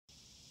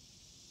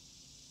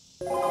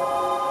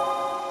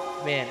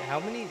Man, how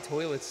many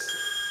toilets?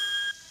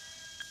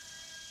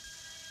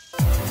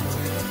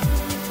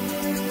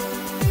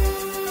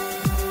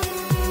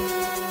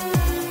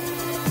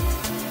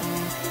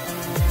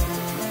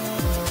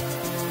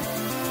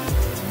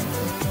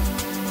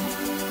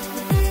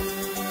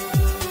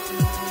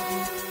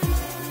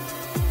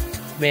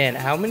 Man,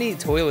 how many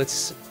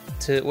toilets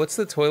what's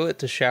the toilet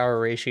to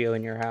shower ratio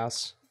in your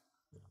house?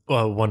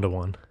 Well,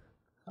 1-to-1.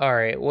 All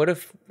right, what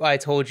if I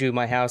told you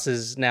my house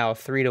is now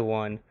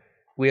 3-to-1?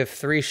 We have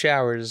 3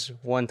 showers,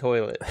 1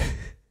 toilet.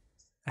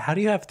 How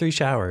do you have 3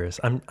 showers?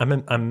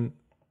 I'm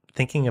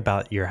thinking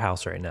about your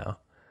house right now.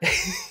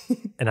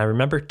 And I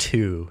remember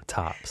 2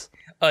 tops.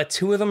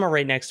 2 of them are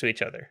right next to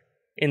each other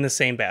in the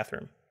same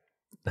bathroom.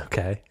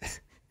 Okay.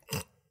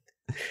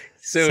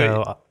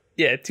 So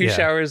yeah, 2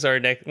 showers are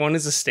next. One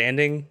is a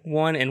standing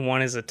one and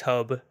one is a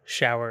tub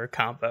shower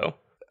combo.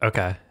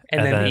 Okay.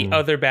 And then the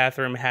other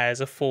bathroom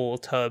has a full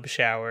tub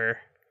shower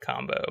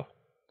combo.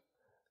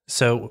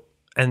 So,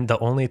 and the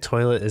only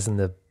toilet is in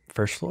the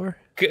first floor?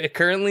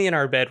 Currently in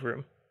our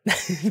bedroom.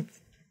 Okay,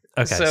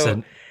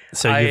 so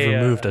you've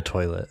removed a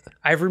toilet.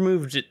 I've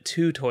removed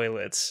 2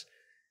 toilets.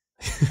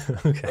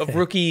 Okay. A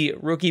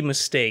rookie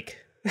mistake.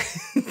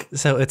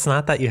 So it's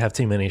not that you have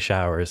too many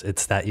showers,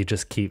 it's that you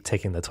just keep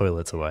taking the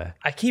toilets away.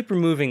 I keep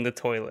removing the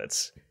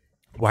toilets.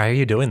 Why are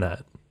you doing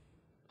that?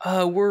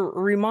 We're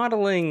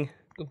remodeling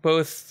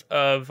both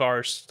of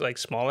our like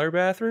smaller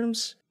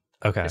bathrooms.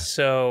 Okay.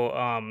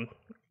 So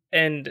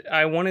and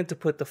I wanted to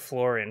put the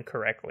floor in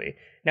correctly.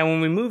 Now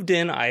when we moved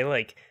in, I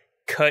like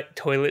cut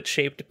toilet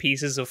shaped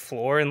pieces of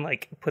floor and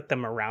like put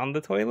them around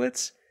the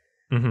toilets.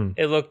 Mm-hmm.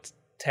 It looked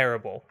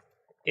terrible.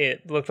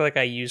 It looked like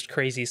I used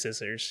crazy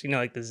scissors, you know,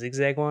 like the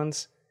zigzag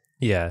ones.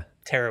 Yeah.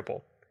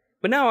 Terrible.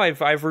 But now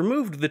I've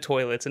removed the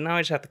toilets, and now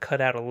I just have to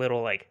cut out a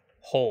little like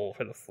hole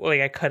for the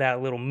like I cut out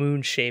a little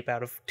moon shape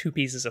out of 2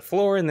 pieces of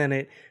floor, and then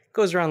it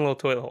goes around the little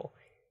toilet hole.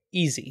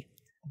 Easy.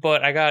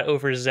 But I got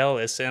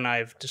overzealous, and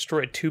I've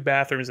destroyed 2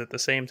 bathrooms at the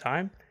same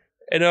time.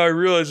 And now I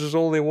realize there's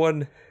only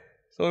one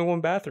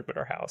bathroom in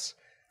our house.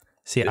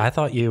 See, I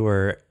thought you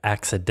were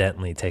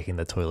accidentally taking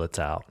the toilets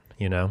out,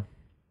 you know?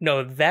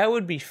 No, that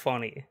would be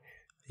funny.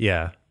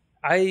 Yeah.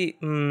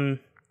 No,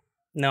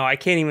 I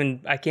can't even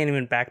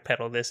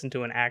backpedal this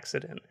into an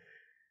accident.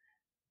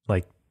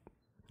 Like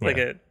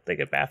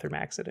a bathroom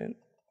accident.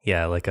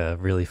 Yeah, like a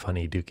really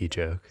funny Dookie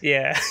joke.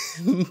 Yeah.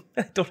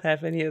 I don't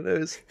have any of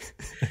those.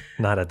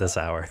 Not at this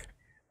hour.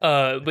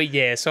 But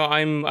yeah, so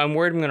I'm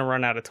worried I'm gonna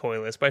run out of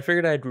toilets, but I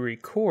figured I'd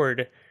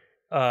record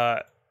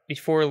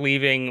before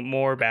leaving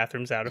more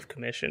bathrooms out of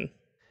commission.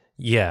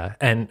 Yeah,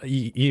 and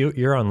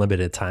you're on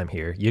limited time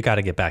here. You got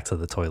to get back to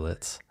the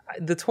toilets.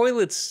 The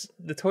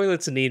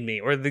toilets need me,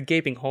 or the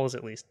gaping holes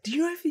at least. Do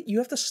you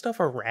have to stuff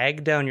a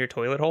rag down your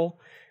toilet hole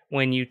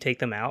when you take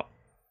them out?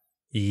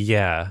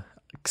 Yeah,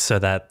 so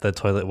that the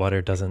toilet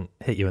water doesn't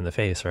hit you in the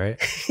face,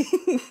 right?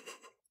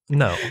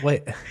 No,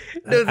 wait.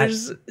 No,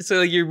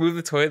 so you remove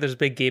the toilet, there's a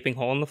big gaping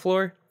hole in the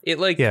floor.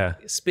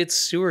 It spits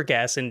sewer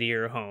gas into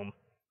your home.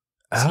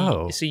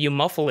 So you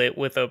muffle it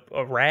with a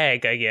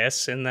rag, I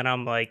guess, and then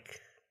I'm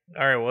like,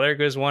 all right, well there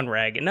goes one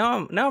rag. And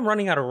now I'm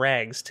running out of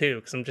rags too,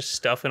 because I'm just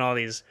stuffing all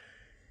these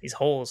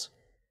holes.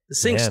 The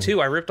sinks too.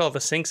 I ripped all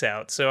the sinks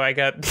out, so I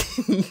got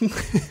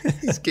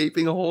these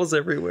gaping holes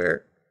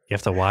everywhere. You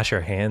have to wash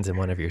your hands in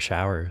one of your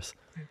showers.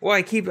 Well,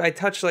 I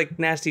touch like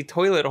nasty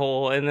toilet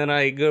hole, and then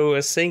I go to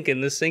a sink,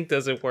 and the sink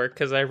doesn't work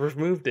because I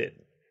removed it.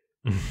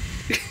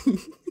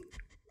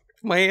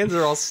 My hands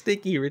are all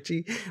sticky,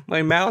 Richie.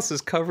 My mouse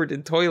is covered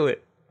in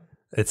toilet.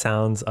 It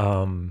sounds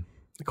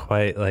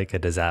quite like a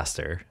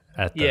disaster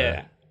at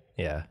the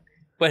yeah.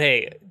 But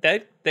hey,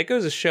 that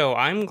goes to show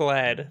I'm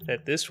glad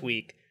that this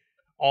week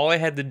all I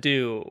had to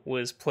do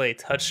was play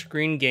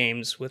touchscreen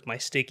games with my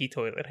sticky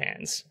toilet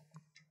hands.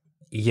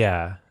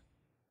 Yeah.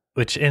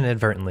 Which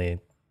inadvertently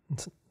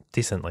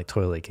decent like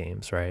toilet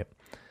games, right?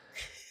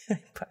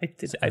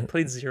 I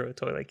played 0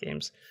 toilet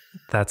games.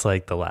 That's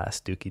like the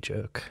last Dookie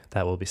joke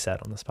that will be said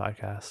on this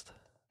podcast.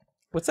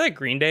 What's that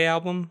Green Day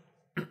album?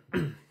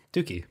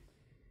 Dookie.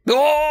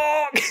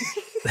 Oh!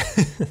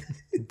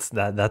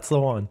 That's the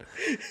one.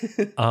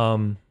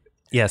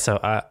 Yeah, so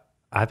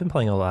I've been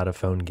playing a lot of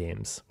phone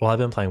games. Well, I've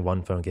been playing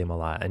one phone game a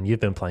lot, and you've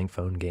been playing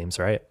phone games,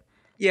 right?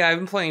 Yeah, I've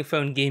been playing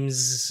phone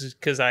games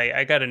because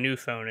I got a new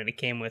phone and it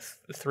came with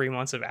 3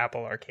 months of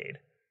Apple Arcade.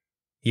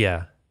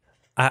 Yeah.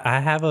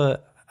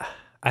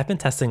 I've been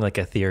testing like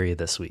a theory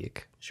this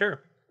week.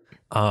 Sure.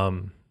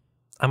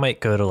 I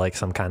might go to like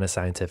some kind of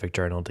scientific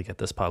journal to get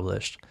this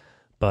published,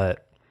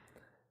 but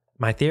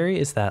my theory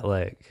is that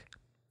like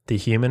the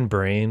human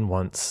brain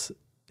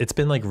it's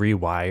been like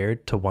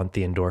rewired to want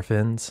the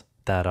endorphins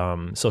that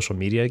social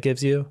media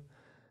gives you.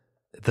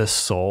 The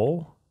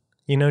soul,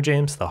 you know,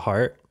 James, the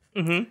heart.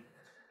 Mm-hmm.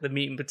 The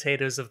meat and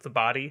potatoes of the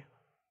body.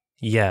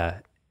 Yeah.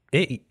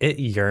 It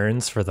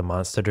yearns for the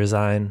monster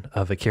design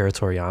of Akira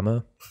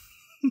Toriyama.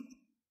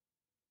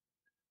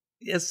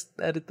 Yes,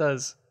 that it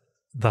does.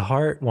 The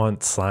heart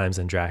wants slimes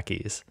and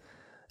drackies.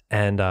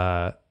 And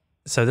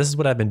so this is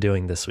what I've been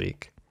doing this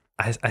week.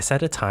 I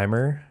set a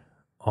timer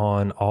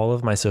on all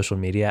of my social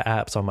media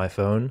apps on my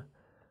phone.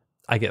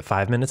 I get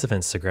 5 minutes of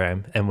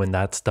Instagram, and when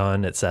that's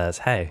done, it says,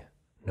 "Hey,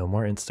 no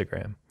more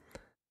Instagram."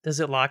 Does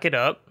it lock it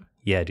up?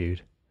 Yeah,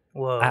 dude.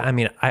 Whoa. I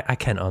mean, I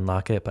can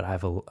unlock it, but I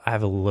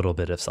have a little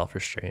bit of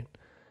self-restraint.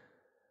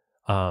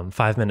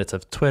 5 minutes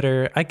of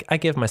Twitter. I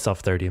give myself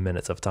 30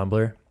 minutes of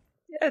Tumblr.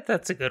 Yeah,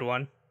 that's a good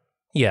one.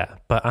 Yeah,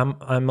 but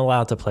I'm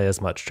allowed to play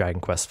as much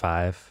Dragon Quest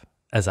V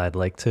as I'd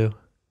like to.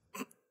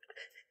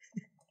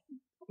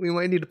 We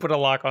might need to put a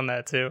lock on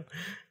that too.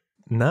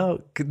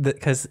 No,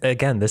 because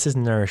again, this is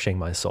nourishing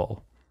my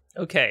soul.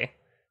 Okay,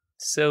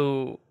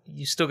 so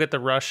you still get the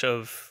rush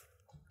of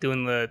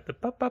doing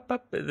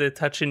the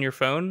touch in your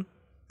phone.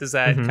 Does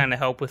that kind of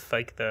help with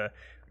like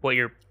what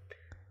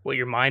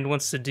your mind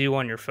wants to do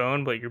on your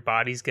phone, but your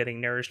body's getting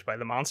nourished by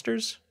the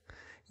monsters?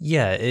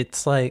 Yeah,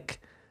 it's like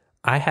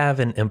I have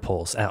an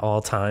impulse at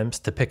all times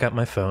to pick up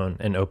my phone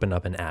and open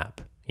up an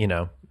app.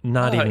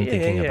 Not even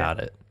thinking about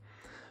it.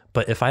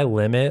 But if I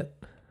limit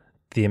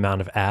the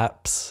amount of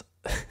apps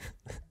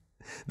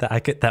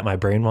that my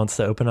brain wants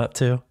to open up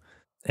to,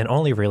 and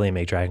only really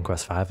make Dragon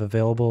Quest V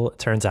available, it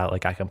turns out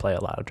like I can play a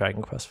lot of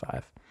Dragon Quest V.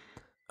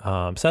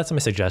 So that's my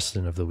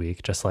suggestion of the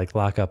week. Just like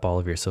lock up all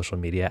of your social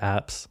media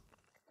apps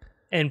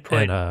and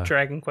put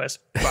Dragon Quest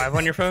V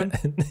on your phone.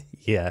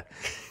 Yeah.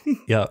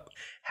 Yep.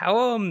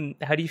 How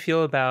do you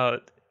feel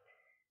about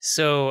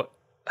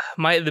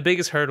the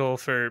biggest hurdle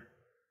for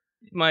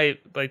my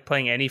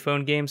playing any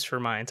phone games for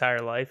my entire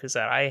life is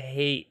that I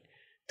hate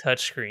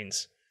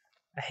touchscreens.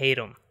 I hate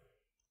them.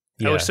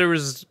 Yeah.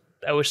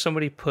 I wish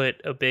somebody put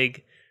a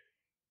big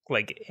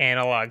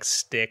analog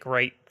stick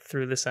right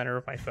through the center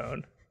of my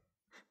phone.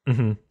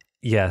 Mm-hmm.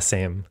 Yeah,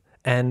 same.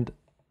 And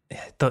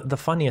the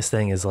funniest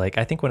thing is I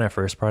think when I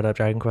first brought up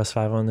Dragon Quest V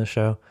on this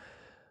show,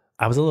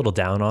 I was a little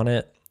down on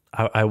it.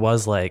 I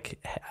was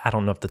like, I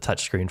don't know if the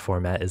touchscreen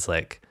format is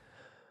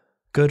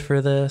good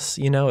for this.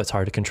 It's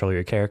hard to control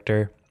your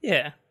character.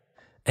 Yeah.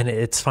 And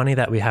it's funny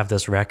that we have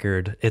this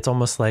record. It's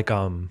almost like,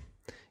 when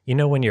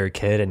you're a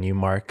kid and you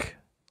mark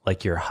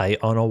your height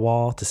on a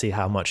wall to see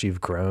how much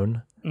you've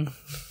grown.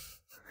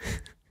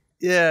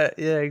 Yeah,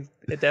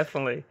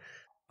 definitely.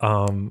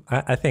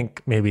 I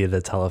think maybe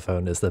the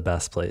telephone is the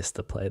best place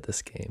to play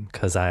this game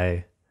because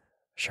I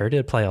sure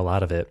did play a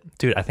lot of it.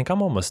 Dude, I think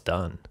I'm almost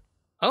done.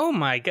 Oh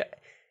my god.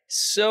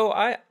 So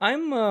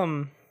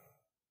I'm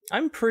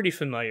pretty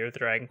familiar with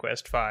Dragon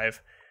Quest V,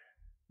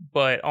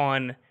 but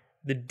on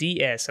the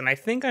DS, and I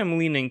think I'm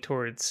leaning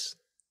towards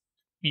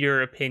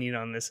your opinion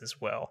on this as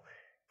well,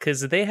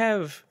 because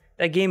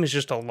that game is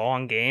just a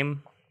long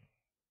game.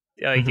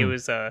 It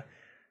was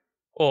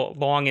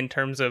long in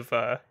terms of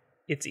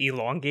it's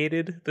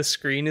elongated. The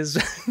screen is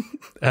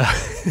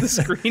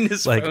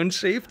phone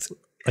shaped.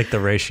 The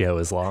ratio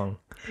is long.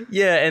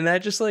 Yeah, and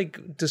that just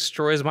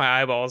destroys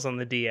my eyeballs on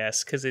the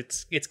DS because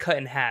it's cut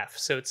in half.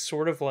 So it's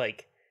sort of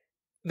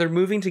they're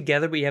moving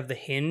together, but you have the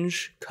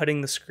hinge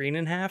cutting the screen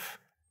in half.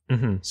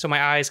 Mm-hmm. So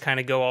my eyes kind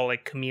of go all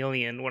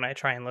chameleon when I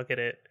try and look at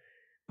it.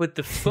 But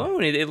the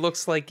phone, it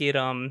looks like it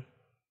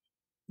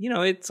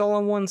it's all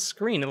on one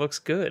screen. It looks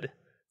good.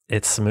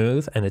 It's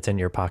smooth and it's in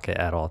your pocket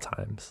at all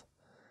times.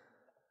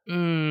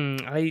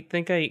 I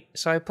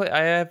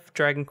have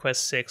Dragon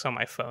Quest 6 on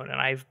my phone and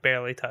I've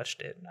barely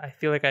touched it. I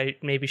feel like I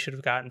maybe should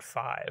have gotten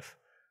 5.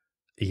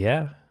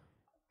 Yeah.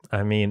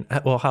 I mean,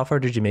 well, how far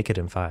did you make it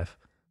in 5?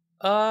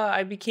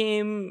 I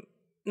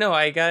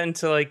got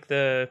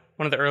into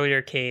one of the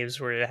earlier caves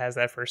where it has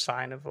that first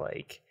sign of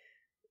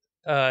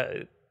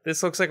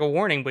this looks like a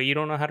warning, but you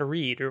don't know how to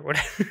read or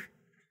whatever.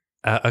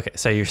 Okay,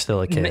 so you're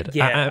still a kid.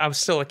 Yeah, I'm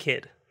still a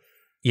kid.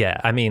 Yeah,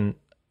 I mean,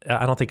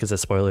 I don't think it's a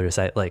spoiler to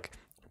say,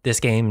 this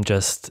game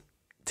just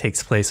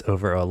takes place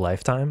over a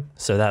lifetime.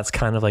 So that's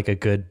kind of a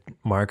good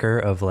marker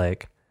of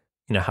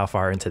how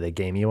far into the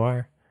game you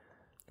are.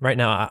 Right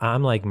now,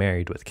 I'm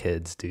married with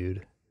kids,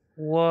 dude.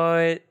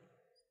 What?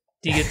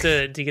 Do you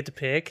get to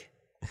pick?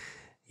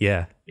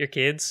 Yeah. Your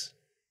kids?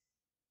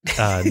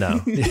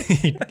 No.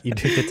 You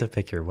do get to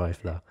pick your wife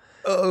though.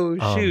 Oh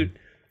shoot.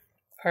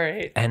 All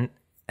right. And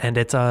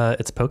it's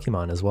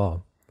Pokemon as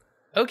well.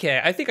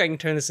 Okay, I think I can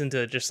turn this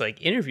into just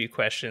interview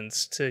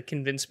questions to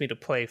convince me to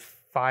play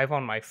 5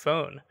 on my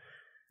phone.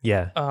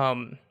 Yeah.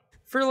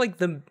 For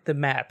the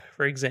map,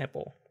 for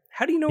example,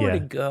 how do you know where to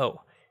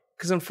go?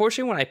 Because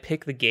unfortunately, when I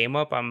pick the game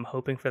up, I'm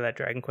hoping for that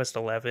Dragon Quest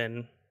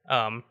 11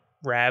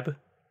 Rab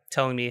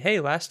telling me, "Hey,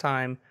 last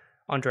time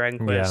on Dragon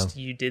Quest,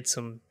 you did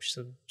some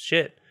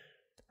shit."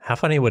 How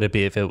funny would it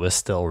be if it was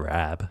still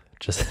Rab,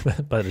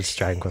 but it's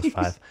Dragon Quest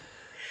 5?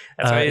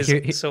 That's why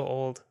it's so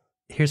old.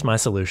 Here's my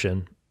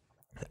solution.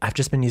 I've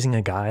just been using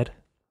a guide.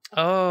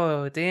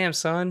 Oh, damn,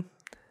 son.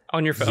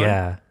 On your phone?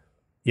 Yeah.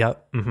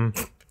 Yep. Mm-hmm.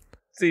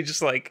 So you just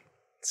switch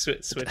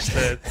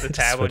the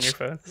tab on your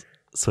phone?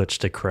 Switch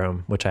to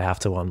Chrome, which I have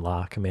to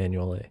unlock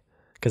manually.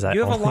 You have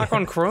a lock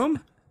on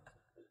Chrome?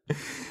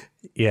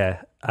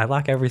 Yeah. I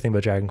lock everything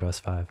but Dragon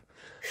Quest V.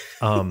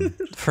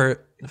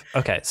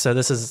 Okay, so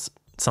this is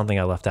something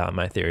I left out in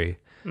my theory.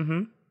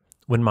 Mm-hmm.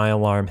 When my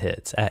alarm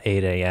hits at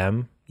 8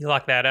 a.m. You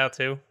lock that out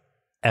too?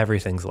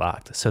 everything's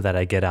locked so that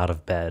I get out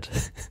of bed.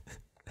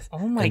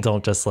 Oh my! And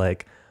don't just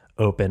like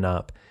open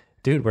up.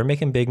 Dude, we're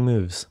making big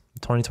moves.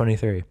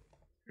 2023.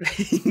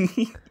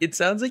 It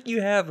sounds like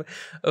you have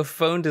a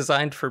phone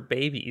designed for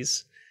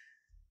babies.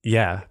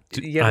 Yeah.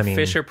 You got a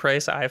Fisher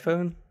Price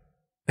iPhone?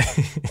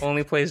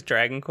 Only plays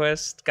Dragon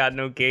Quest? Got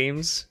no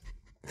games?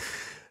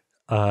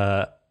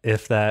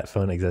 If that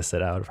phone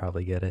existed, I would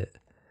probably get it.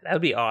 That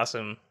would be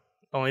awesome.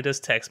 Only does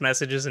text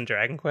messages in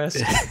Dragon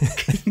Quest?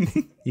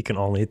 You can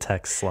only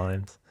text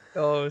slimes.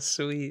 Oh,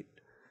 sweet.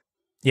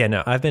 Yeah,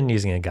 no, I've been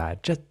using a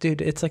guide. Just,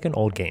 dude, it's like an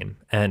old game,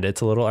 and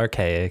it's a little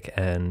archaic,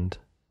 and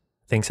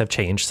things have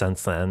changed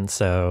since then.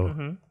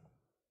 So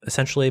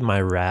essentially,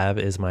 my RAV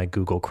is my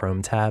Google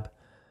Chrome tab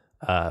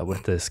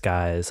with this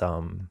guy's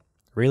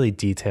really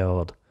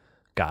detailed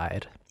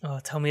guide. Oh,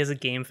 tell me as a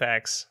game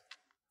facts.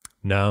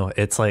 No,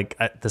 it's like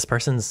this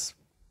person's.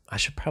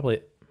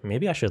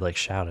 Maybe I should like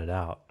shout it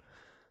out.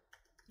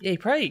 Yeah, you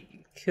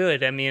probably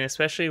could. I mean,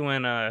 especially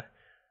when I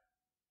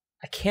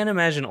can't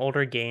imagine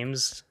older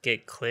games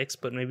get clicks,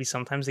 but maybe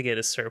sometimes they get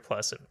a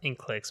surplus in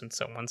clicks when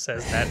someone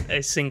says that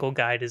a single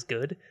guide is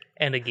good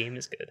and a game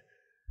is good.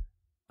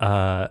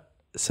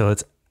 So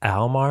it's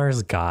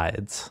Almar's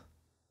Guides,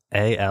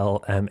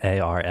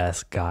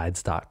 ALMARS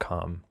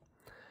guides.com.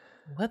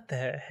 What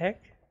the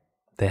heck?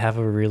 They have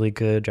a really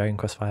good Dragon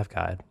Quest V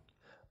guide.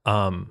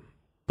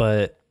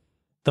 But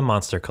the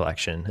Monster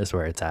Collection is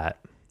where it's at.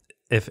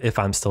 If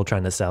I'm still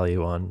trying to sell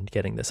you on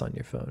getting this on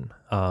your phone.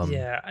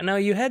 Yeah. No,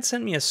 you had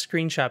sent me a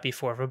screenshot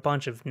before of a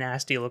bunch of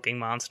nasty looking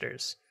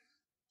monsters.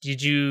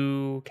 Did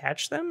you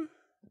catch them?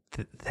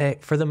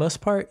 For the most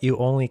part, you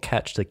only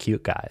catch the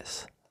cute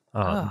guys.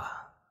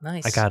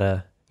 Nice.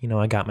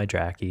 I got my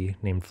Jockey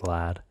named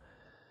Vlad.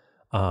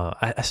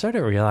 I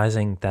started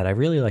realizing that I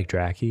really like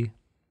Jockey.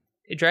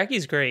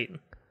 Jockey's great.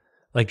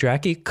 Like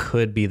Jockey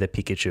could be the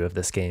Pikachu of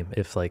this game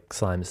if like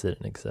slimes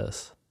didn't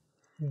exist.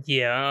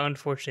 Yeah,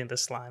 unfortunately the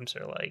slimes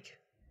are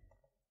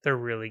they're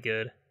really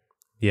good.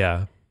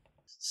 Yeah.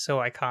 So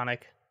iconic.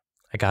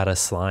 I got a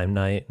slime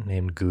knight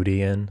named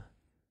Goudian.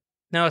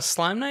 Now, a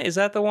slime knight, is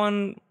that the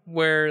one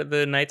where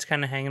the knight's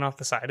kind of hanging off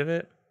the side of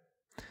it?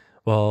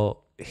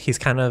 Well, he's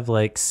kind of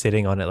like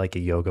sitting on it like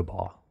a yoga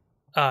ball.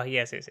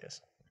 Yes.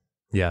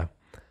 Yeah.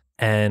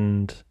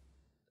 And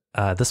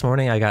this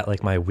morning I got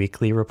like my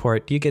weekly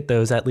report. Do you get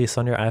those at least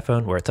on your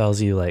iPhone where it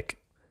tells you like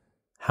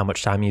how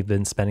much time you've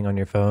been spending on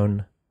your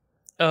phone?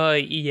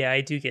 Yeah,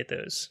 I do get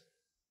those.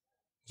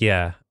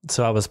 Yeah.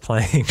 So I was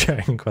playing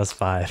Dragon Quest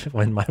V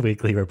when my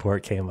weekly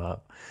report came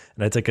up,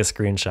 and I took a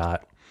screenshot.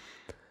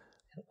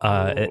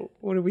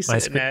 What are we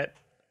sitting at?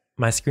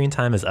 My screen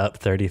time is up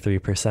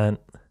 33%.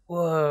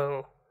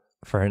 Whoa.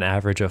 For an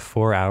average of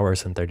 4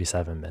 hours and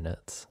 37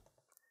 minutes.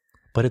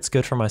 But it's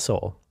good for my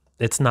soul.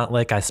 It's not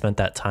like I spent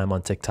that time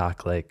on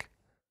TikTok like...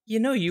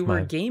 You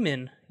were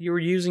gaming. You were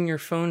using your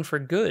phone for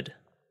good.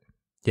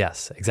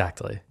 Yes,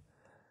 exactly.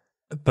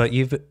 But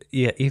you've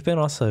been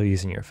also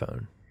using your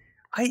phone.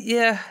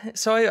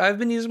 So I've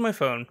been using my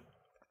phone.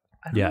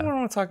 I don't know what I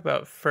want to talk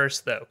about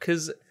first though,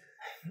 because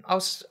I'll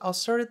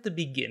start at the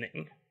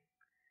beginning,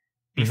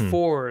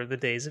 before the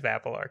days of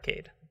Apple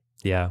Arcade.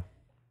 Yeah.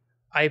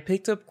 I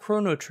picked up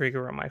Chrono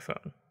Trigger on my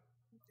phone.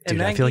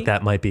 Dude, I feel like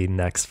that might be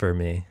next for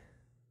me.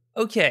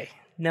 Okay,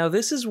 now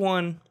this is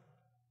one.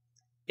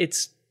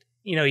 It's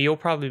you'll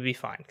probably be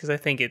fine because I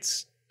think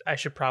I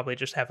should probably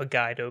just have a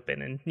guide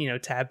open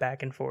and tab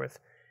back and forth.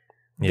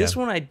 Yeah. This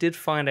one I did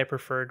find I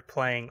preferred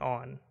playing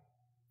on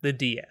the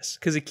DS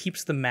because it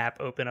keeps the map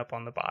open up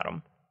on the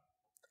bottom.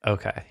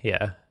 Okay,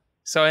 yeah.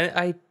 So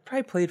I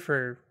probably played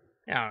for,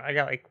 I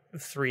got like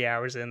 3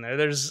 hours in there.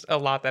 There's a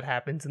lot that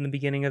happens in the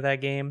beginning of that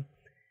game.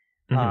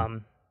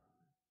 And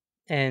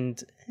I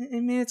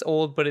mean, it's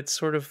old, but it's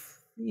sort of,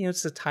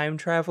 it's a time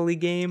travel-y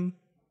game.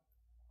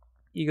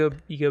 You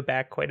go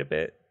back quite a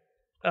bit.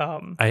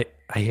 I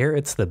hear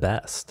it's the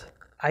best.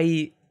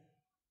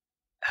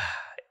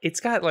 It's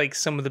got like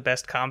some of the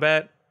best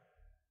combat,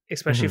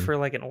 especially for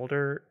like an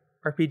older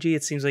RPG.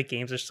 It seems like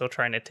games are still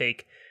trying to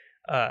take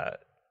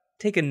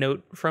a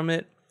note from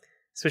it,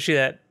 especially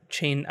that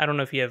chain. I don't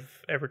know if you have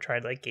ever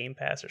tried like Game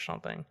Pass or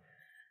something,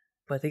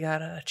 but they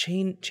got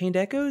chained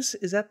echoes.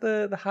 Is that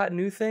the hot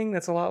new thing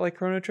that's a lot like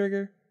Chrono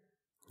Trigger?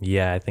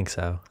 Yeah, I think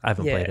so. I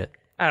haven't played it.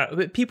 I don't know,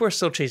 but people are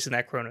still chasing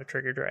that Chrono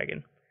Trigger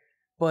dragon.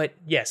 But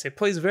yes, it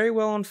plays very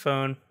well on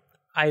phone.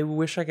 I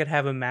wish I could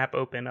have a map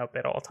open up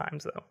at all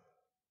times though.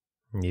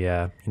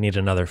 Yeah, you need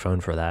another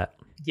phone for that.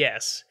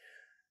 Yes.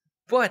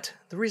 But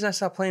the reason I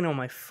stopped playing on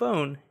my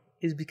phone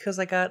is because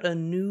I got a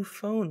new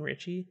phone,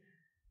 Richie.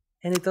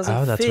 And it doesn't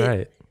fit. Oh, that's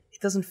right.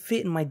 It doesn't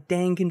fit in my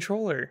dang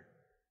controller.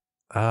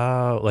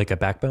 Oh, like a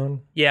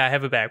backbone? Yeah, I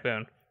have a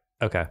backbone.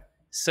 Okay.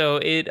 So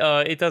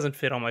it doesn't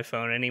fit on my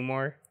phone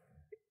anymore.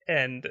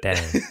 And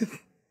dang.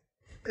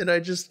 And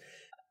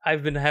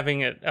I've been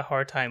having a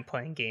hard time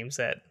playing games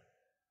that,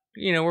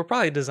 were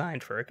probably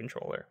designed for a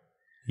controller.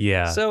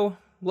 Yeah. So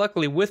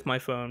luckily with my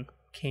phone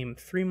came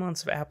 3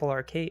 months of Apple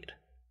Arcade.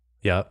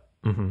 Yep.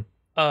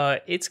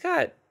 It's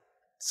got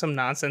some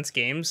nonsense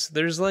games.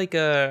 There's like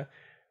a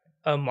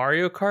a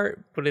Mario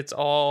Kart, but it's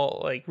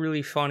all like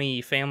really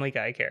funny Family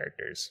Guy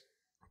characters.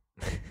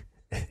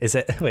 Is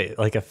it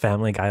like a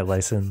Family Guy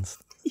license?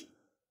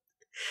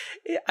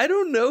 I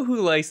don't know who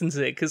licensed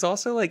it, because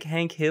also like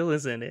Hank Hill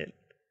is in it.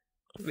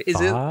 Is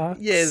Fox?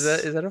 it? Yeah, is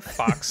that a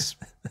Fox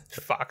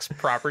Fox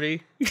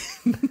property?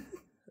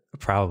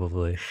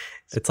 Probably.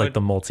 It's like the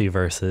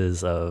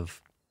multiverses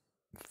of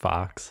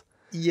Fox.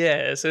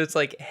 Yeah, so it's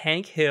like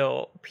Hank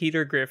Hill,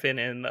 Peter Griffin,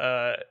 and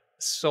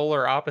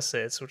Solar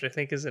Opposites, which I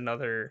think is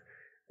another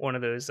one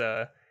of those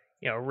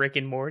Rick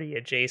and Morty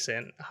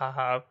adjacent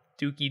haha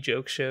dookie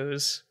joke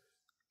shows.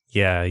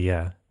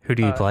 Yeah. Who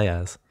do you play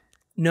as?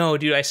 No,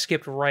 dude, I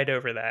skipped right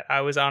over that.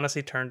 I was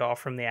honestly turned off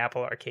from the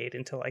Apple Arcade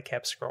until I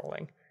kept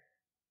scrolling.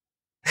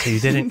 So you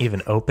didn't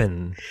even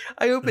open.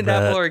 I opened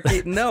Apple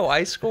Arcade. No,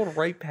 I scrolled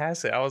right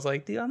past it. I was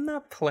like, dude, I'm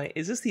not playing.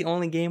 Is this the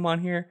only game on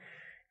here?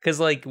 Because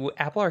like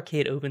Apple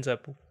Arcade opens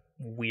up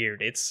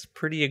weird. It's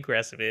pretty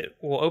aggressive. It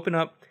will open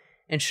up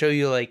and show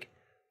you like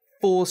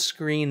full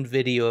screen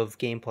video of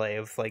gameplay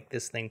of like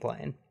this thing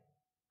playing.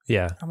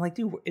 Yeah. I'm like,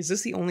 dude, is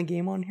this the only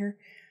game on here?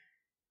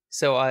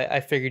 So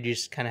I figured you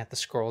just kind of have to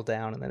scroll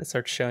down, and then it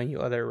starts showing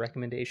you other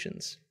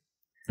recommendations.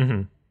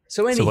 Mm-hmm.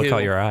 So anywho, what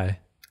caught your eye?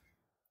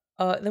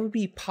 That would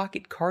be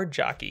Pocket Card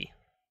Jockey.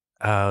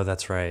 Oh,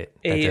 that's right.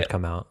 That did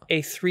come out.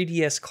 A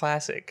 3DS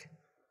classic,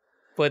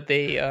 but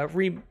they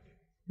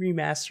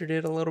remastered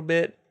it a little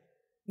bit.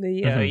 They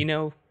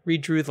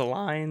redrew the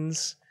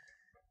lines.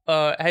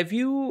 Have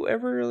you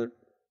ever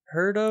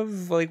heard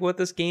of like what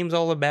this game's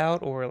all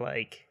about, or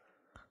like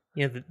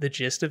the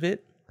gist of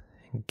it?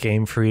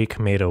 Game Freak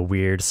made a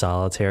weird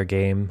solitaire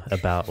game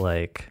about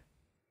like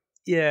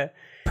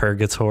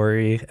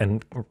purgatory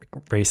and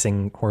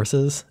racing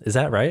horses. Is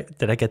that right?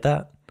 Did I get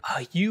that?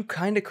 You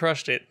kind of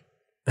crushed it.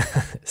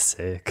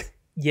 Sick.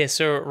 Yeah,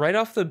 so right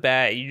off the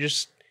bat, you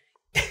just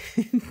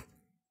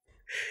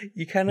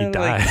you kind of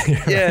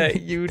like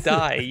you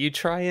die. You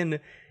try and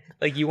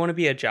like you want to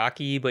be a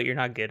jockey, but you're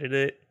not good at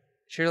it.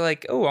 So you're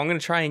like, oh, I'm gonna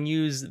try and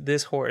use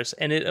this horse,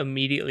 and it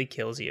immediately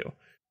kills you.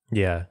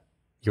 Yeah.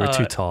 You were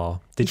too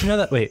tall. Did you know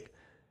that? Wait.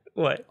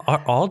 What?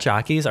 All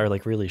jockeys are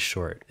like really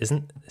short. Is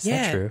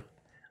that true?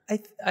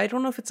 I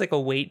don't know if it's like a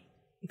weight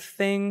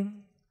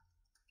thing.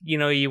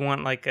 You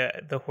want like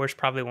the horse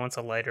probably wants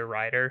a lighter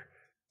rider.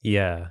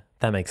 Yeah,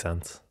 that makes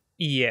sense.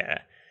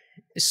 Yeah.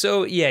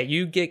 So yeah,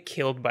 you get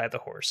killed by the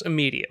horse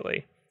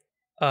immediately.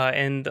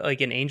 And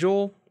like an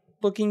angel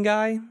looking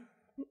guy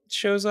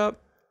shows up.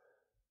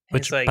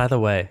 Which, by the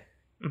way,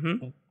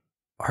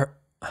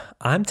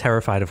 I'm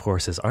terrified of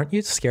horses. Aren't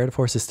you scared of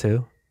horses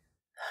too?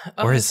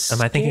 Or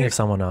am I thinking of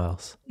someone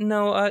else?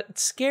 No,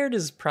 scared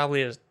is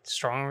probably a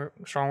strong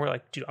word.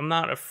 Like, dude, I'm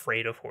not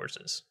afraid of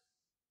horses.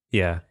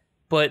 Yeah.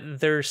 But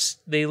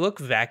they look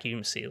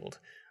vacuum sealed.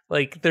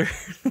 Like they're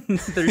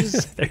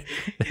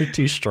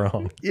too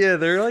strong. Yeah,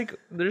 they're like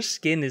their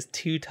skin is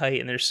too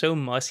tight and they're so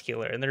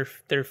muscular, and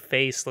their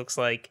face looks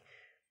like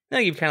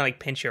you kind of like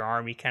pinch your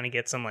arm, you kind of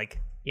get some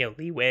like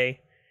leeway,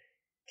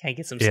 kind of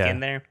get some skin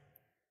there.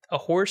 A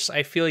horse,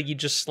 I feel like you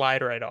just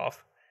slide right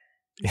off.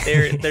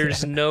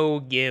 There's no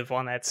give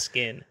on that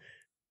skin,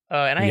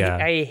 and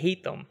I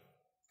hate them.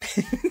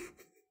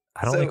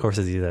 I don't like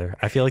horses either.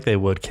 I feel like they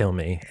would kill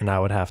me, and I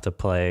would have to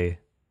play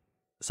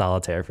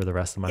solitaire for the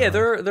rest of my life. Yeah,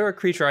 they're a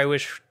creature I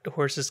wish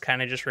horses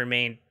kind of just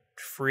remained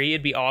free.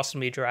 It'd be awesome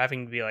to be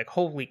driving to be like,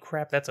 holy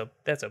crap, that's a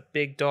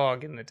big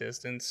dog in the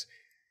distance.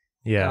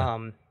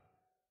 Yeah.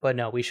 But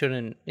no, we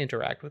shouldn't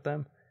interact with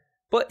them.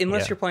 But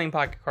unless you're playing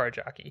Pocket Card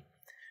Jockey.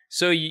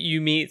 So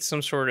you meet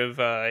some sort of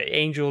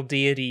angel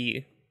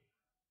deity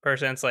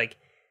person. It's like,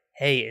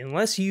 hey,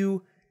 unless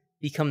you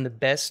become the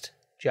best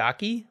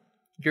jockey,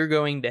 you're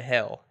going to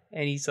hell.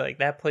 And he's like,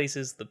 that place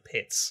is the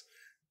pits.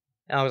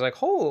 And I was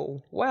like,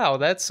 oh, wow,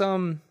 that's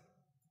a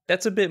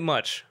bit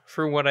much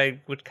for what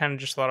I would kind of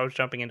just thought I was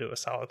jumping into a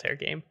solitaire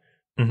game.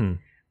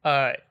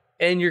 Mm-hmm.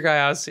 And your guy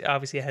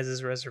obviously has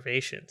his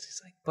reservations.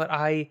 He's like, but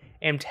I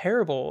am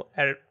terrible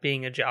at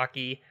being a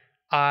jockey.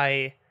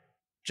 I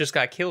just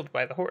got killed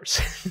by the horse.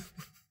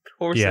 The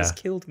horse has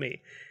killed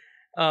me.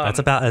 That's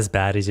about as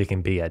bad as you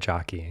can be at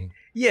jockeying.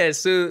 Yeah,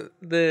 so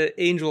the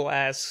angel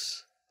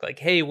asks, like,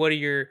 hey, what are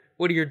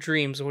your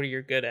dreams? What are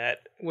you good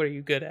at? What are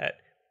you good at?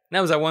 And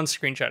that was that one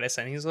screenshot I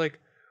sent. He's like,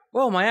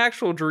 well, my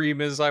actual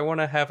dream is I want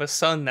to have a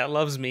son that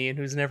loves me and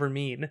who's never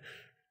mean.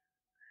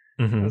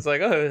 Mm-hmm. I was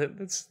like, oh,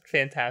 that's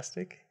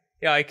fantastic.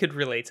 Yeah, I could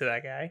relate to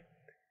that guy.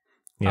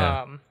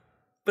 Yeah.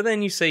 But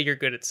then you say you're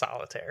good at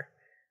solitaire.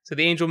 So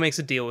the angel makes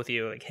a deal with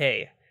you, like,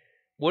 hey,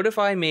 what if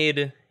I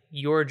made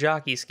your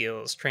jockey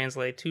skills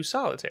translate to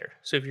solitaire?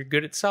 So if you're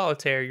good at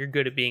solitaire, you're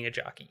good at being a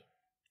jockey.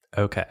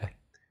 Okay.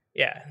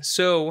 Yeah,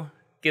 so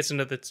gets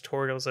into the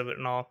tutorials of it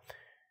and all.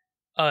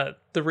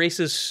 The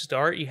races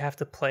start, you have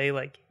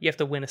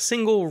to win a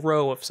single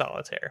row of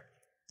solitaire.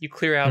 You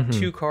clear out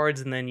 2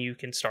 cards and then you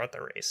can start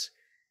the race.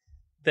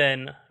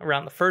 Then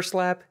around the first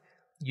lap,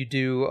 you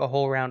do a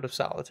whole round of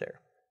solitaire.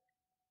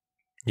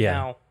 Yeah.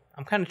 Now,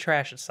 I'm kind of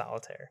trash at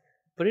solitaire,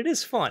 but it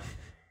is fun.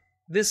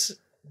 This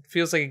It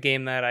feels like a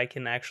game that I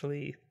can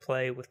actually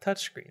play with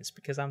touchscreens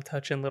because I'm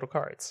touching little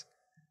cards.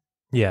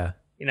 Yeah.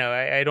 You know,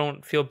 I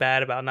don't feel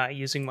bad about not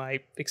using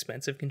my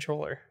expensive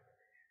controller.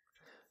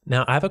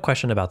 Now, I have a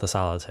question about the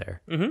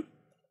solitaire. Mm-hmm.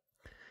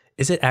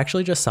 Is it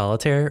actually just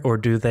solitaire, or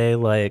do they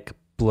like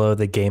blow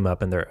the game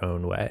up in their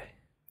own way?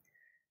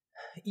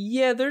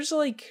 Yeah, there's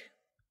like,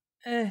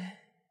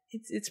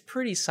 it's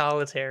pretty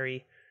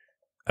solitary.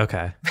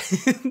 Okay.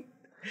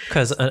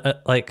 Because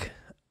like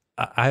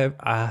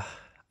I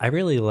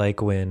really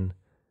like when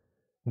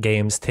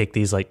games take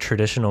these like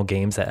traditional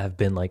games that have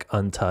been like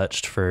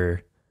untouched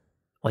for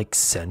like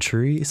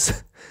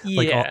centuries.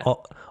 Yeah. Like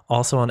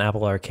also on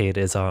Apple Arcade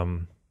is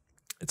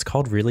it's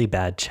called Really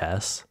Bad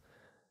Chess,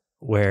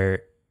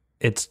 where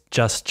it's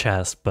just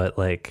chess, but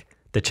like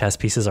the chess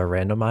pieces are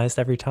randomized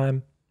every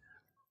time.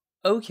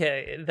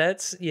 Okay,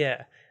 that's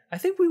yeah. I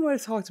think we might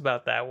have talked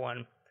about that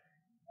one.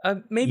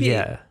 Maybe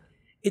Yeah.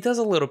 it does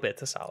a little bit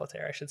to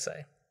solitaire, I should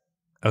say.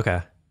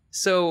 Okay.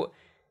 So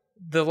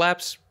the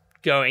laps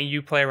go and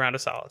you play around a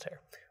solitaire.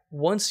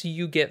 Once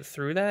you get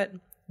through that,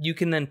 you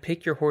can then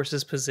pick your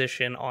horse's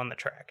position on the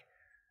track.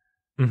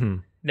 Mm-hmm.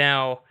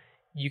 Now,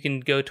 you can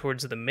go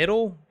towards the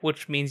middle,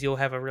 which means you'll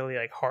have a really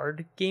like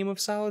hard game of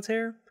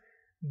solitaire,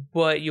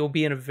 but you'll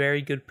be in a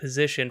very good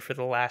position for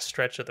the last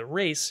stretch of the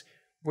race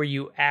where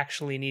you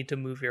actually need to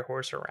move your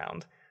horse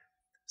around.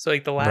 So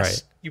like the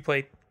last, you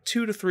play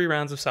 2 to 3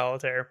 rounds of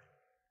solitaire,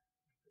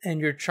 and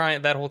you're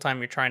trying that whole time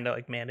you're trying to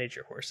like manage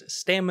your horse's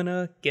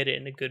stamina, get it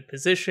in a good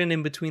position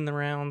in between the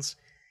rounds.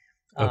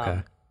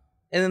 Okay.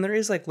 And then there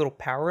is like little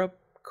power-up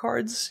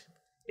cards.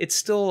 It's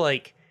still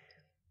like,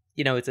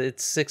 you know,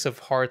 it's 6 of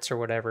hearts or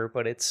whatever,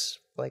 but it's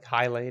like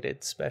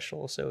highlighted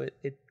special, so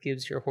it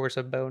gives your horse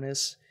a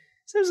bonus.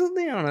 So there's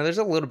I don't know, there's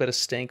a little bit of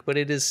stink, but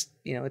it is,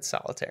 you know, it's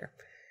solitaire.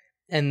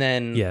 And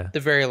then the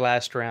very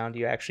last round,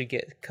 you actually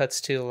get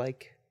cuts to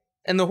like,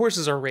 and the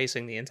horses are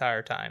racing the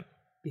entire time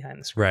behind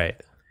the screen.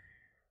 Right.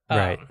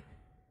 Right.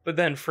 But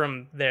then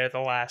from there, the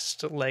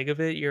last leg of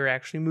it, you're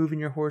actually moving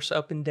your horse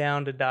up and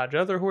down to dodge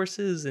other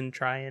horses and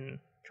try and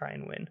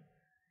win.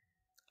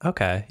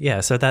 Okay.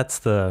 Yeah. So that's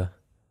the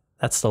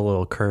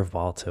little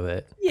curveball to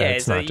it. Yeah,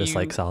 it's not just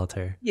like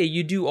solitaire. Yeah,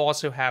 you do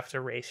also have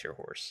to race your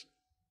horse.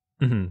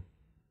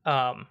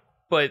 Mm-hmm.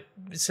 But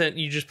so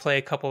you just play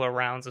a couple of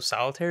rounds of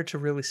solitaire to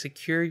really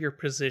secure your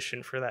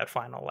position for that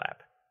final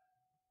lap.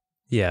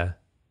 Yeah.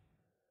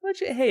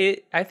 Which,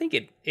 hey, I think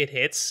it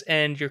hits,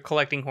 and you're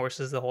collecting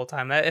horses the whole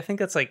time. I think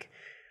that's like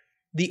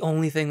the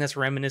only thing that's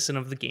reminiscent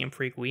of the Game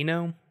Freak we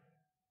know,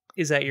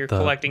 is that you're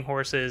collecting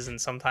horses, and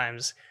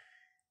sometimes,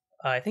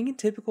 I think in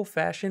typical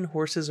fashion,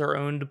 horses are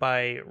owned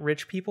by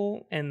rich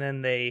people, and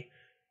then they,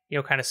 you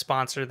know, kind of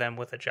sponsor them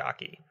with a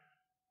jockey.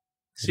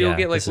 So you'll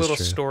get like little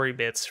story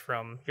bits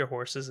from your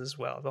horses as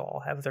well. They'll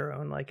all have their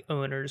own like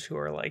owners who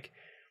are like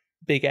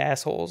big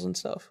assholes and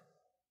stuff.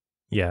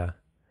 Yeah.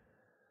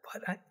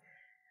 But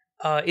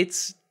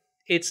it's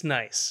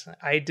nice.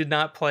 I did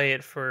not play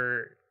it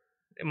for,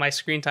 my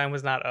screen time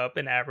was not up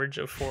an average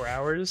of 4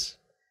 hours.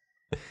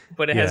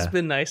 But it has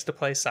been nice to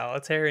play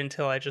solitaire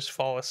until I just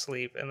fall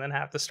asleep and then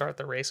have to start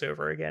the race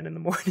over again in the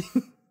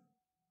morning.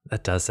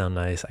 That does sound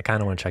nice. I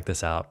kind of want to check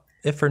this out.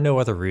 If for no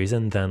other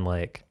reason than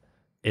like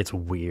it's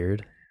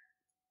weird.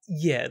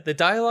 Yeah, the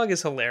dialogue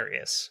is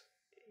hilarious.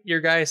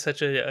 Your guy is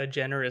such a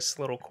generous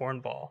little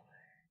cornball.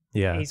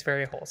 Yeah. He's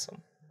very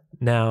wholesome.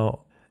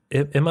 Now,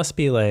 it must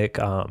be like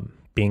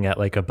being at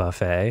like a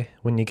buffet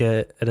when you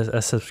get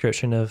a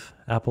subscription of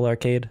Apple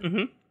Arcade.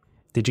 Mm-hmm.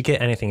 Did you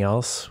get anything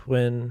else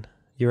when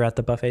you were at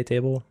the buffet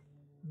table?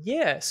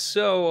 Yeah,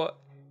 so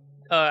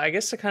I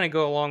guess to kind of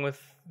go along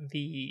with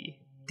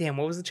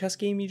what was the chess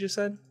game you just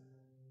said?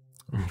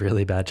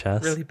 Really Bad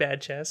Chess. Really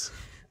Bad Chess.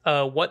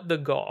 What the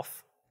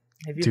Golf.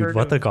 Have you heard Dude,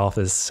 What the Golf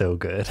is so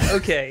good.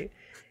 Okay.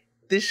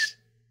 This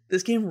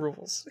game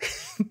rules.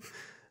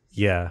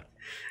 Yeah.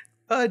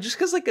 Just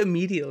because like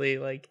immediately,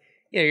 like,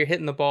 you know, you're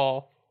hitting the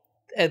ball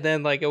and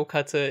then like it'll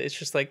cut to, it's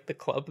just like the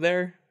club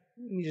there.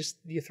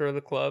 You throw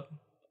the club,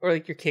 or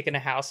like you're kicking a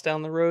house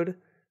down the road.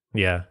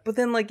 Yeah. But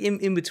then like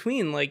in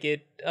between, like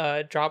it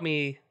dropped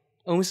me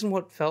almost in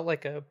what felt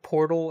like a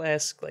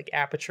Portal-esque like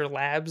Aperture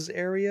Labs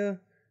area.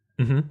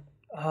 Mm-hmm.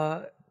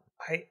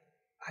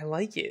 I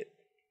like it.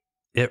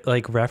 It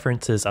like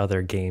references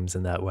other games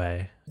in that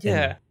way.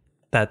 Yeah. And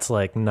that's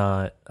like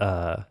not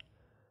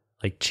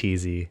like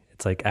cheesy.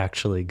 It's like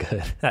actually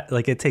good.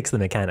 Like it takes the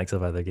mechanics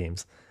of other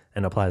games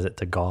and applies it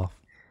to golf.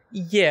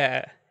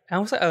 Yeah. I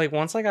was like,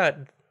 once I got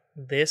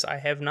this, I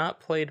have not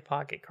played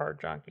Pocket Card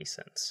Jockey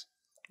since.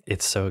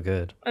 It's so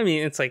good. I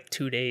mean, it's like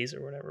 2 days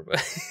or whatever,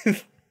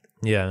 but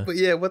yeah. But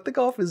yeah, What the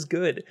Golf is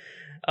good.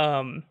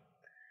 I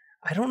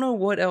don't know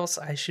what else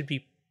I should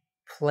be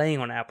playing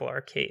on Apple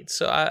Arcade.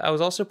 So I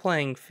was also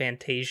playing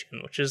Fantasia,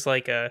 which is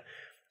like a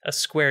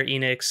Square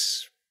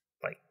Enix,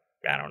 like,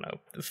 I don't know,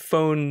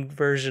 phone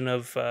version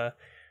of the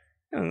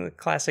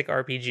classic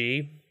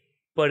RPG.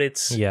 But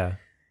it's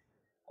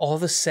all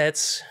the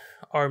sets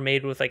are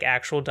made with like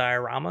actual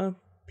diorama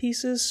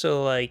pieces.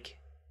 So like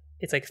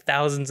it's like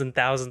thousands and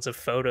thousands of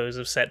photos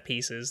of set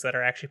pieces that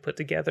are actually put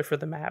together for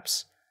the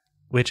maps.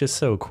 Which is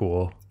so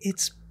cool.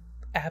 It's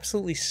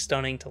absolutely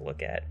stunning to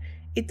look at.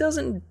 It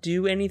doesn't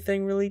do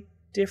anything really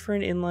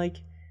different in like,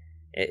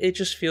 it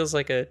just feels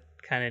like a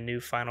kind of new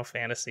Final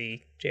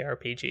Fantasy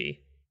JRPG.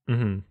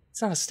 Mm-hmm.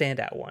 It's not a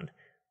standout one,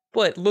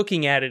 but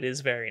looking at it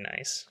is very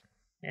nice.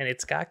 And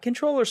it's got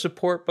controller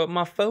support, but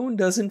my phone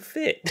doesn't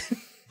fit.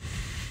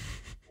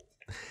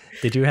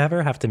 Did you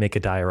ever have to make a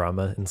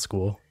diorama in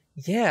school?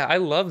 Yeah, I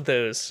love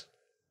those.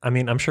 I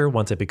mean, I'm sure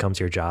once it becomes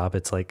your job,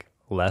 it's like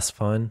less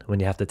fun when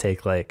you have to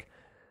take like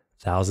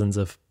thousands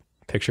of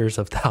pictures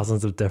of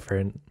thousands of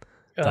different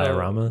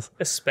dioramas.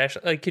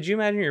 Especially, like, could you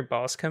imagine your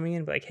boss coming in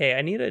and be like, hey,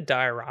 I need a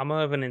diorama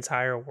of an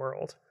entire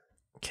world.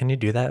 Can you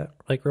do that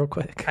like real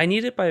quick? I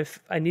need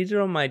it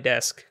on my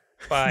desk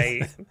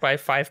by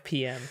 5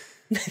 p.m.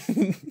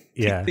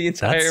 Yeah. The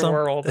entire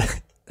world.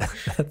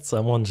 That's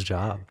someone's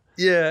job.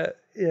 Yeah.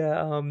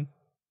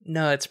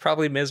 No, it's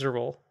probably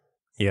miserable.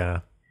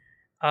 Yeah.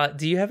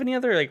 Do you have any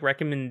other like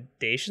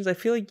recommendations? I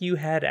feel like you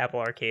had Apple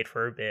Arcade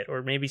for a bit,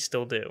 or maybe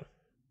still do.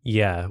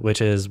 Yeah,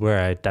 which is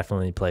where I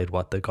definitely played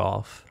What the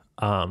Golf.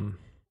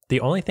 The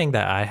only thing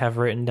that I have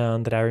written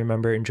down that I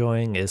remember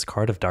enjoying is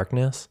Card of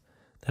Darkness,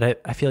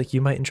 that I feel like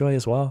you might enjoy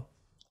as well.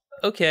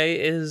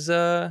 Okay,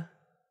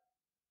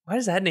 why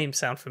does that name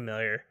sound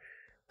familiar?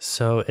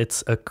 So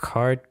it's a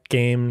card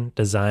game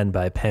designed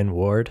by Penn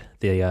Ward,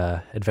 the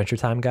Adventure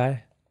Time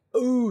guy.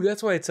 Ooh,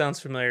 that's why it sounds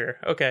familiar.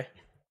 Okay.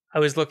 I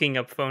was looking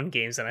up phone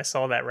games and I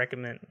saw that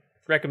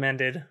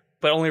recommended,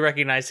 but only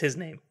recognized his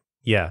name.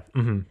 Yeah.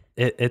 Mm-hmm.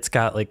 It's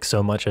got like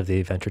so much of the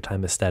Adventure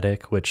Time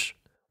aesthetic, which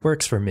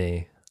works for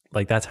me.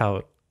 Like that's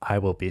how I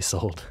will be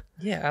sold.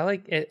 Yeah, I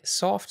like it.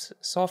 Soft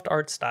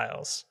art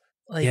styles.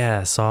 Like,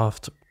 yeah,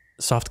 soft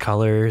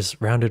colors,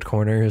 rounded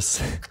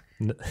corners.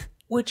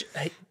 Which,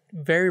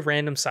 very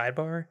random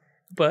sidebar,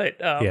 but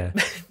yeah.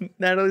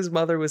 Natalie's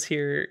mother was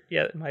here.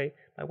 Yeah, my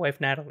wife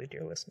Natalie,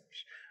 dear listeners.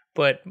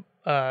 But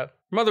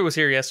mother was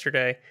here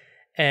yesterday,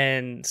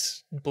 and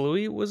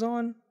Bluey was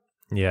on.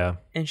 Yeah.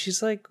 And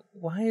she's like,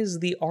 why is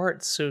the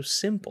art so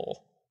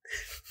simple?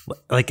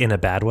 Like in a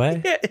bad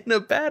way? Yeah, in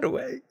a bad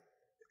way.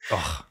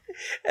 Oh.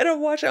 And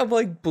I'm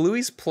like,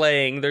 Bluey's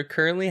playing. They're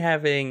currently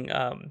having,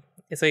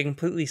 it's a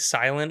completely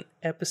silent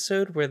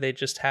episode where they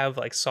just have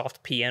like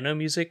soft piano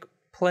music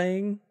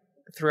playing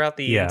throughout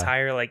the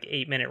entire like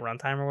 8-minute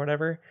runtime or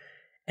whatever.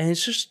 And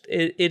it's just,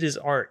 it is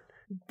art.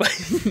 But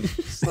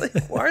it's like,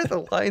 why are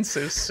the lines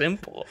so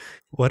simple?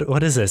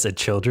 What is this, a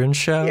children's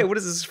show? Yeah, what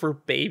is this for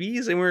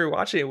babies? And we were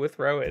watching it with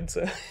Rowan,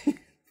 so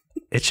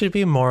it should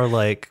be more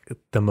like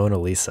the Mona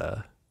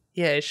Lisa.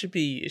 Yeah, it should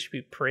be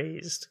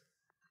praised.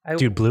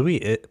 Dude, Bluey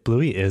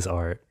is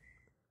art.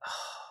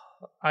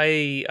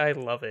 I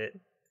love it.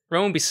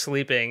 Rowan would be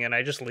sleeping and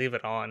I just leave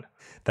it on.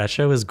 That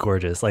show is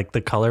gorgeous. Like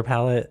the color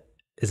palette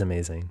is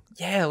amazing.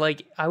 Yeah,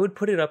 like I would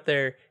put it up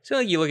there. So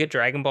like you look at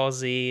Dragon Ball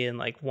Z and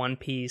like One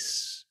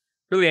Piece,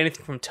 really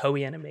anything from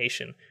Toei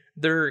Animation,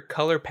 their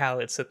color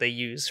palettes that they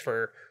use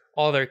for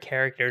all their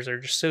characters are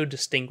just so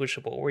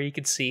distinguishable, where you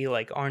could see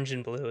like orange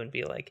and blue and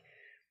be like,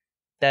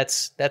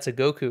 that's a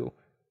Goku.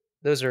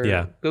 Those are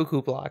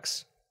Goku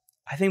blocks.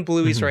 I think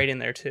Bluey's right in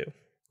there too.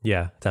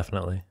 Yeah,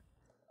 definitely.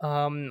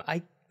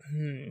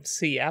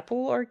 See,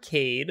 Apple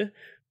Arcade,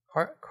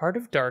 Card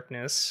of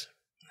Darkness.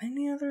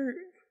 Any other?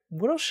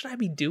 What else should I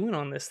be doing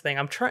on this thing?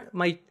 I'm trying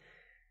my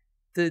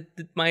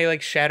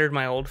like shattered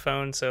my old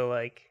phone, so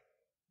like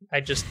I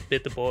just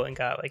bit the bullet and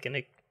got like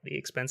the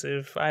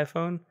expensive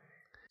iPhone.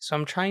 So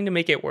I'm trying to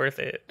make it worth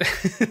it.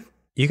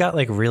 You got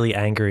like really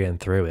angry and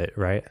threw it,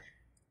 right?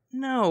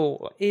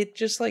 No, it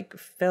just like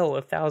fell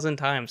 1,000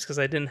 times because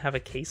I didn't have a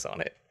case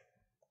on it.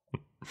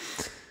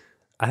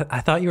 I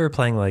thought you were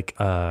playing like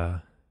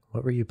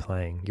what were you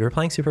playing? You were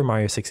playing Super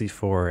Mario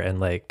 64 and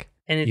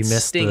you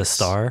missed the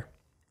star.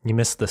 You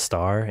missed the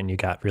star and you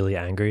got really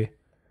angry.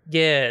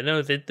 Yeah,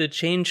 no, the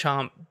chain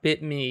chomp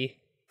bit me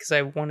because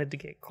I wanted to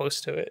get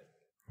close to it.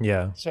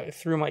 Yeah. So I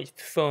threw my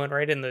phone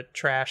right in the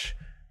trash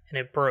and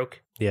it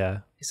broke.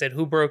 Yeah. He said,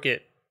 "Who broke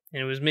it?"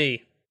 And it was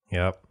me.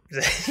 Yep.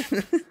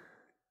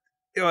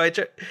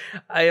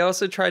 I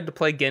also tried to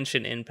play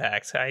Genshin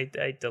Impact.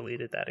 I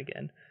deleted that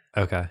again.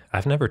 Okay.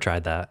 I've never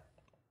tried that.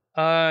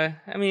 I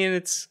mean,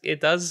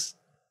 it does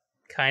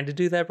kind of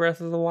do that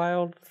Breath of the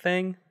Wild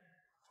thing,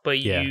 but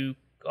you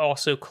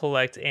also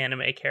collect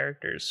anime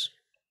characters.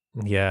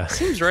 Yeah.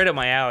 Seems right up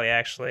my alley,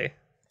 actually.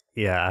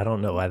 Yeah, I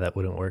don't know why that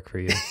wouldn't work for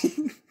you.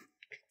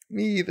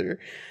 Me either.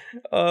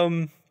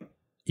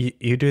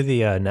 You do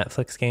the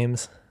Netflix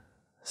games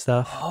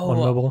stuff on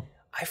mobile?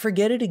 I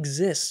forget it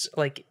exists.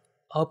 Like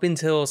up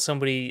until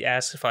somebody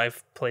asked if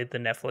I've played the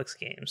Netflix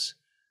games.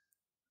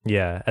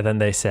 Yeah, and then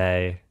they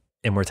say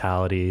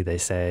Immortality, they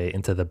say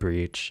Into the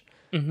Breach.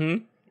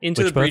 Mm-hmm.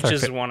 Into the Breach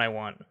is the one I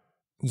want.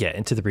 Yeah,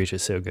 Into the Breach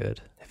is so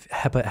good.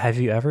 But have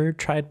you ever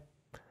tried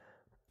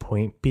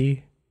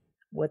Poinpy?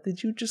 What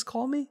did you just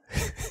call me?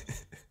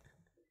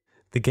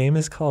 The game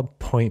is called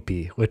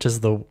Poinpy, which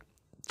is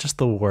just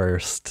the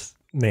worst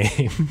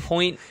name.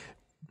 Point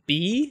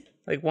B?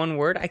 Like one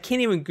word? I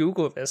can't even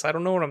Google this. I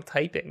don't know what I'm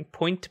typing.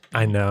 Poinpy.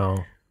 I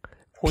know.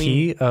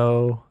 Poinpy,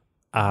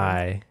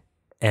 I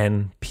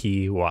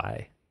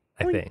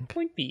think.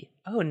 Poinpy.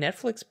 Oh,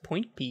 Netflix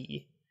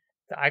Poinpy.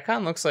 The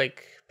icon looks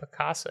like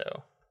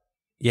Picasso.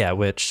 Yeah,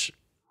 which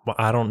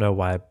I don't know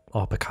why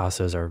all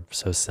Picassos are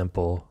so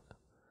simple.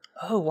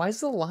 Oh, why is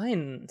the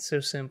line so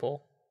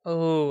simple?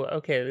 Oh,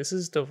 okay. This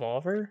is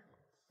Devolver?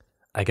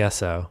 I guess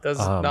so. Does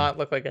not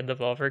look like a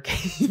Devolver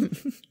game.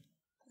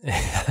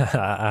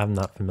 I'm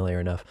not familiar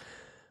enough.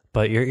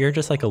 But you're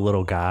just like a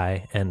little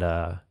guy, and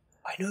I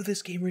know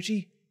this game,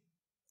 Richie.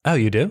 Oh,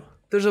 you do?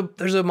 There's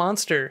a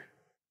monster.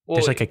 Well,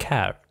 there's like a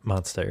cat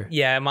monster.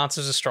 Yeah,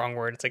 monster's a strong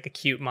word. It's like a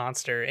cute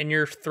monster, and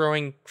you're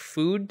throwing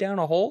food down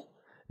a hole?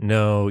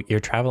 No, you're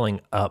traveling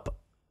up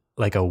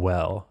like a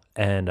well,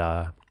 and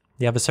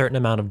you have a certain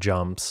amount of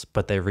jumps,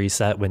 but they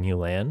reset when you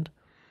land.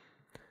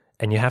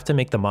 And you have to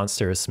make the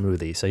monster a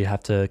smoothie, so you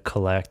have to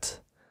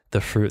collect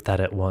the fruit that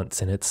it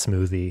wants in its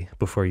smoothie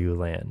before you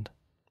land.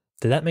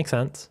 Did that make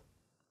sense?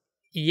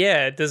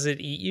 Yeah, does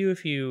it eat you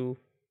if you...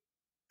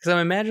 Because I'm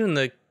imagining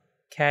the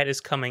cat is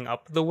coming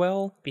up the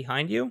well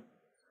behind you?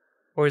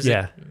 Or is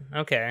it...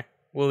 Okay.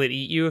 Will it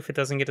eat you if it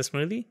doesn't get a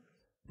smoothie?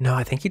 No,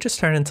 I think you just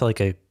turn into like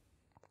a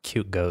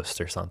cute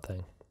ghost or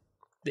something.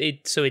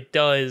 So it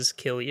does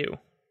kill you?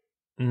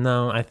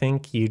 No, I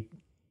think you...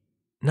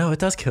 No, it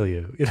does kill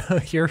you. You know,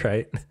 you're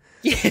right.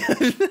 Yeah,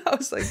 I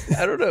was like,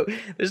 I don't know.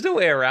 There's no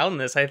way around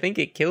this. I think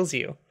it kills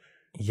you.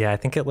 Yeah, I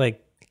think it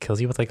like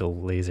kills you with like a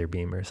laser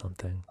beam or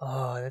something.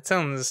 Oh, that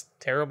sounds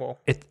terrible.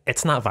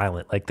 It's not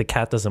violent. Like the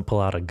cat doesn't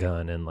pull out a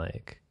gun and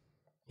like,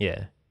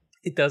 yeah.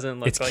 It doesn't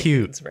look it's like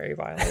cute. It's very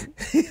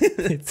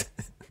violent.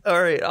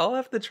 All right, I'll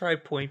have to try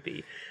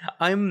Poinpy.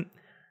 I'm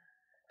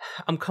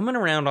coming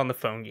around on the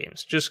phone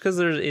games just because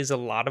there is a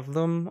lot of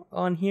them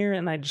on here,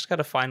 and I just got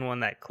to find one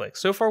that clicks.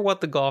 So far,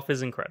 What the Golf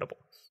is incredible.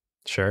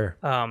 Sure.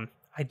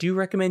 I do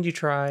recommend you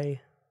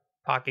try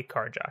Pocket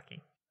Card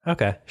Jockey.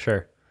 Okay,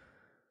 sure.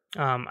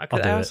 I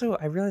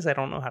realize I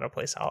don't know how to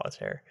play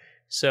solitaire,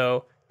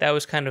 so that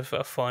was kind of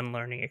a fun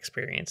learning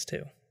experience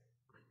too.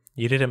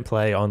 You didn't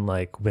play on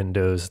like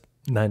Windows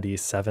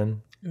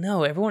 97?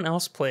 No, everyone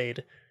else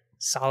played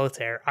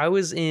solitaire. I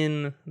was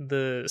in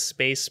the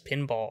space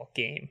pinball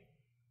game.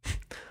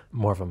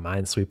 More of a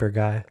Minesweeper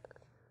guy?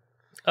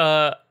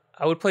 I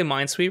would play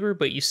Minesweeper,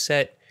 but you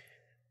set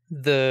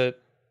the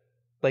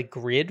like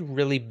grid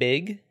really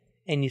big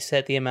and you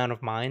set the amount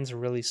of mines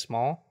really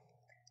small.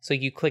 So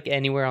you click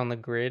anywhere on the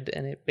grid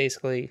and it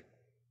basically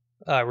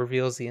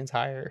reveals the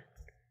entire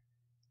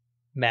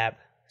map.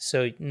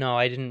 So no,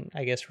 I didn't,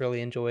 I guess,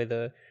 really enjoy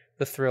the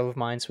thrill of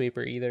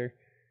Minesweeper either.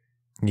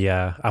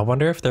 Yeah, I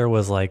wonder if there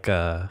was like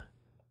a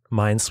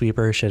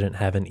Minesweeper shouldn't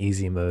have an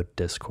easy mode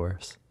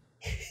discourse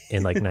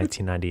in like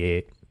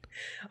 1998.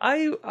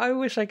 I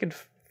wish I could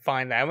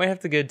find that. I might have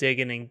to go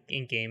digging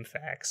in game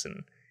facts,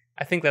 and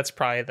I think that's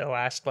probably the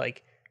last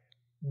like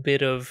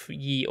bit of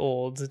ye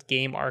old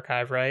game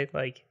archive, right?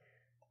 Like,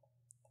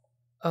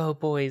 oh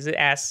boy, is it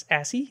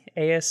ASCII?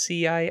 ASCII?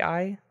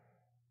 You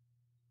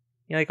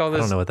know, like all this.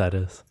 I don't know what that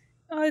is.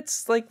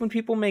 It's like when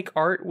people make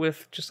art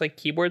with just like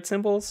keyboard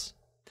symbols.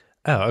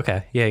 Oh,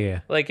 okay.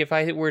 Yeah. Like if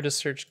I were to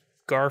search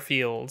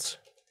Garfield,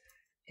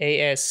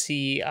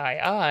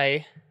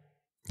 ASCII,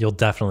 you'll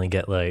definitely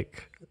get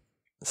like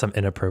some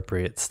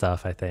inappropriate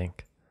stuff, I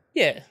think.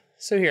 Yeah.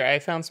 So here, I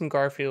found some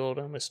Garfield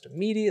almost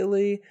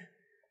immediately.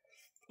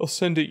 I'll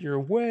send it your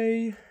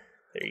way.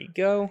 There you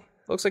go.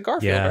 Looks like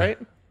Garfield, right?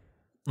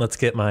 Let's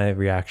get my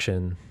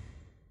reaction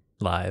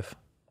live.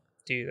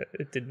 Dude,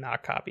 it did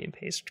not copy and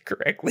paste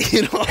correctly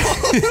at all.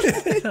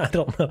 I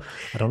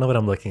don't know what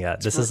I'm looking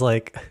at. This is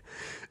like...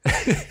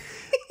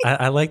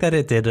 I like that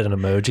it did an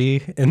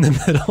emoji in the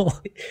middle.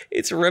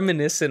 It's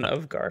reminiscent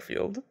of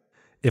Garfield.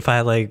 If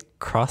I like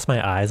cross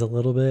my eyes a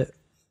little bit.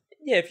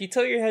 Yeah, if you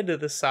tilt your head to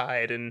the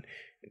side and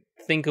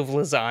think of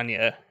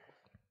lasagna,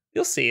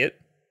 you'll see it.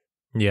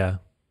 Yeah.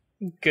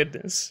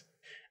 Goodness.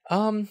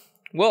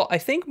 Well, I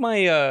think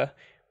my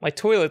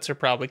toilets are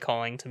probably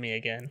calling to me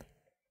again.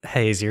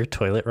 Hey, is your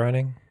toilet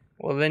running?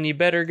 Well, then you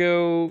better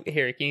go...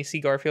 Here, can you see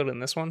Garfield in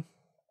this one?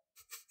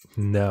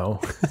 No.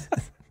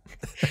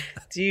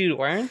 Dude,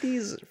 why aren't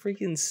these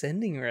freaking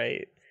sending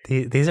right?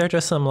 These are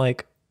just some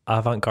like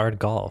avant-garde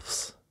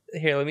golfs.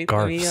 Here, let me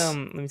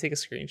take a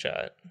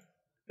screenshot.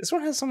 This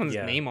one has someone's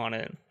name on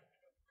it.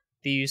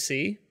 Do you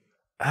see?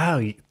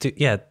 Oh,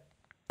 yeah,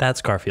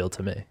 that's Garfield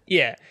to me.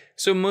 Yeah.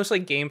 So most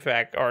like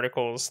GameFAQ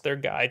articles, their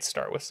guides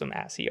start with some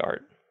assy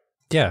art.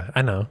 Yeah,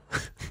 I know.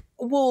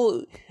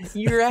 Well,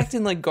 you're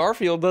acting like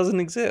Garfield doesn't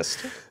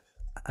exist.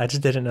 I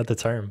just didn't know the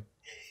term.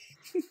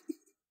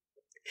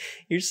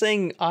 You're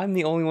saying I'm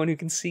the only one who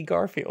can see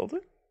Garfield.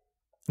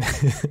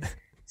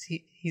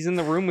 He's in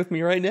the room with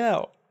me right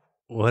now.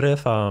 What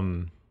if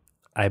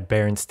I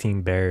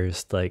Berenstein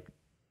Bears like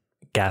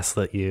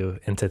gaslit you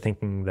into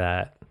thinking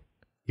that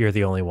you're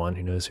the only one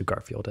who knows who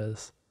Garfield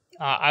is?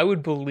 I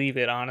would believe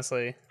it,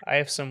 honestly. I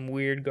have some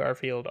weird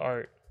Garfield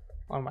art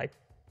on my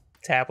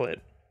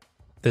tablet.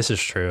 This is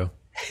true.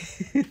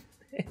 I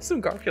have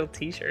some Garfield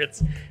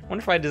t-shirts. I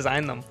wonder if I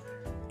designed them.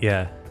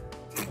 Yeah.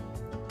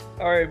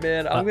 All right,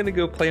 man. I'm gonna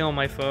go play on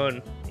my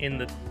phone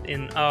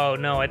Oh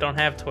no, I don't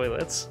have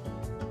toilets.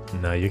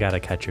 No, you gotta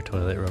catch your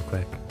toilet real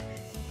quick.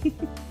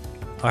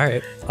 All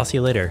right, I'll see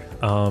you later.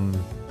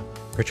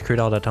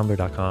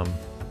 richcrudeall.tumblr.com.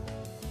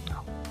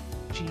 Oh,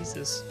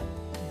 Jesus.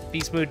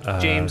 Beast Mode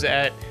James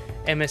at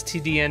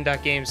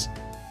mstdn.games.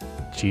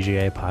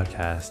 GGA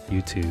podcast,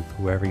 YouTube,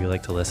 wherever you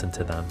like to listen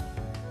to them.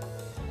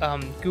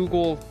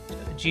 Google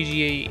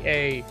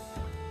GGA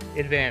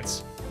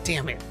Advance.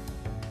 Damn it.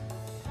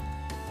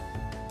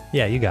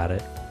 Yeah, you got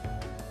it.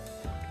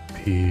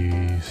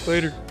 Peace.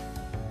 Later.